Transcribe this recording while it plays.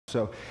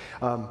So,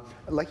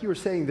 like you were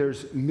saying,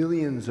 there's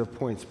millions of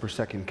points per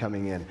second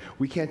coming in.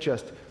 We can't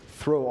just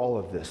throw all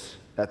of this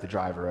at the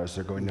driver as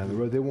they're going down the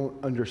road. They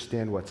won't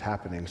understand what's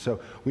happening. So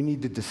we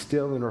need to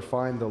distill and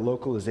refine the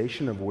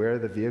localization of where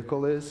the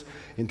vehicle is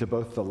into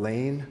both the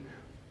lane.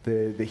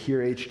 The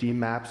Here HD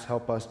maps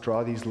help us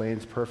draw these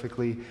lanes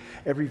perfectly.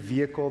 Every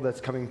vehicle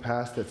that's coming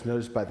past that's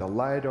noticed by the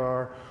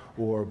LiDAR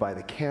or by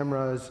the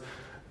cameras,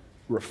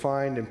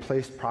 refined and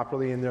placed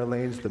properly in their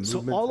lanes.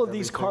 So all of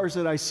these cars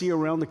that I see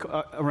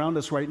around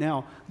us right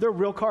now, they're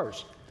real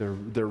cars.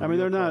 They're I mean,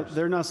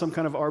 they're not some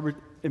kind of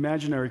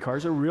imaginary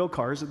cars. They're real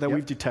cars that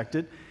we've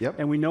detected,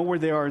 and we know where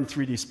they are in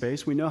 3D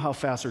space. We know how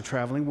fast they're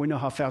traveling. We know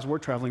how fast we're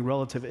traveling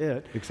relative to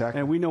it. Exactly.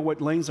 And we know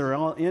what lanes they're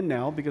all in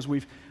now because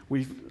we've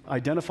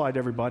identified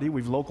everybody.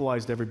 We've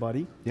localized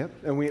everybody. Yep.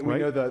 And we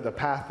know the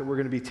path that we're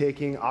going to be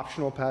taking,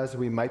 optional paths that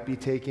we might be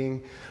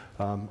taking.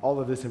 All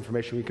of this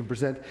information we can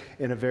present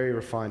in a very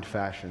refined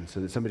fashion so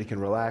that somebody can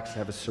relax and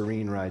have a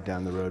serene ride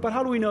down the road. But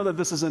how do we know that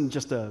this isn't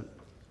just a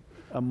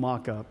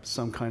mock-up,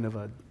 some kind of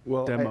a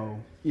demo?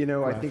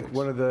 I think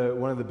one of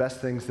the best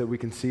things that we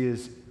can see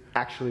is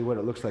actually what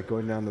it looks like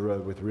going down the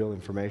road with real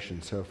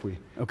information. So if we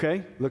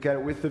look at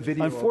it with the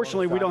video.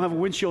 Unfortunately, we don't have a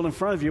windshield in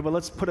front of you, but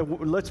let's put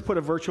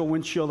a virtual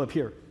windshield up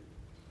here.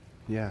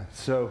 Yeah,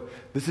 so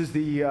this is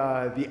the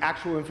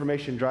actual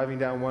information driving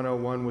down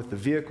 101 with the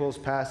vehicles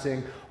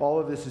passing. All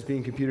of this is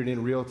being computed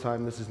in real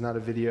time. This is not a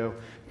video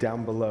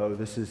down below.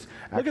 This is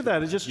look at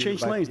that, it just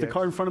changed lanes. The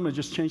car in front of me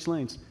just changed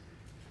lanes.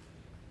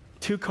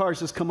 2 cars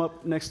just come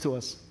up next to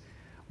us.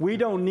 We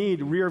don't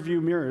need rear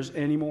view mirrors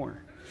anymore.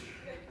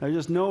 There's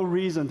just no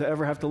reason to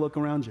ever have to look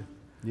around you.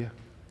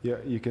 Yeah,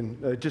 you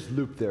can just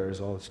loop there is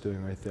all it's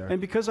doing right there.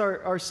 And because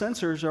our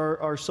sensors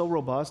are so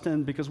robust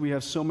and because we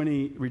have so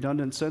many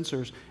redundant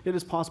sensors, it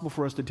is possible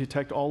for us to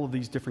detect all of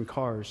these different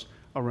cars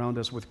around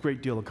us with a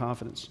great deal of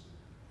confidence.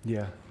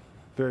 Yeah,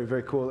 very,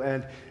 very cool.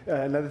 And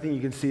another thing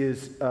you can see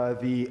is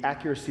the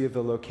accuracy of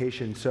the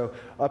location. So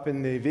up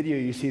in the video,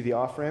 you see the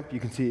off-ramp. You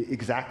can see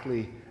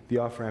exactly the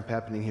off-ramp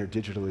happening here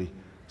digitally.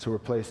 So we're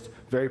placed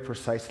very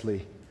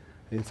precisely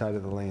inside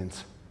of the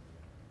lanes.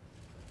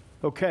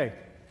 Okay.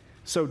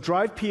 So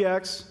Drive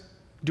PX,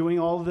 doing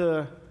all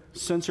the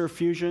sensor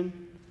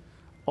fusion,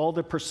 all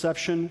the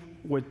perception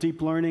with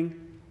deep learning,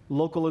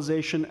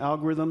 localization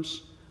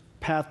algorithms,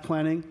 path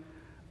planning,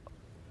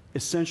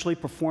 essentially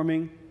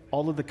performing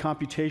all of the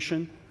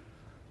computation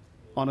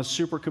on a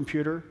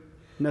supercomputer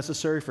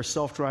necessary for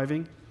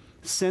self-driving,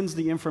 sends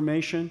the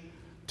information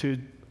to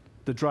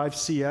the Drive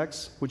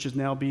CX, which is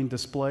now being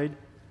displayed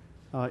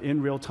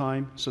in real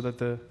time so that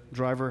the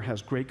driver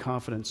has great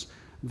confidence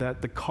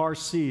that the car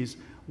sees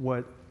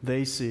what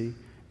they see,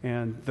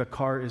 and the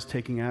car is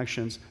taking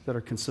actions that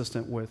are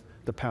consistent with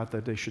the path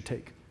that they should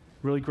take.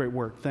 Really great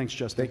work. Thanks,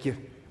 Justin. Thank you.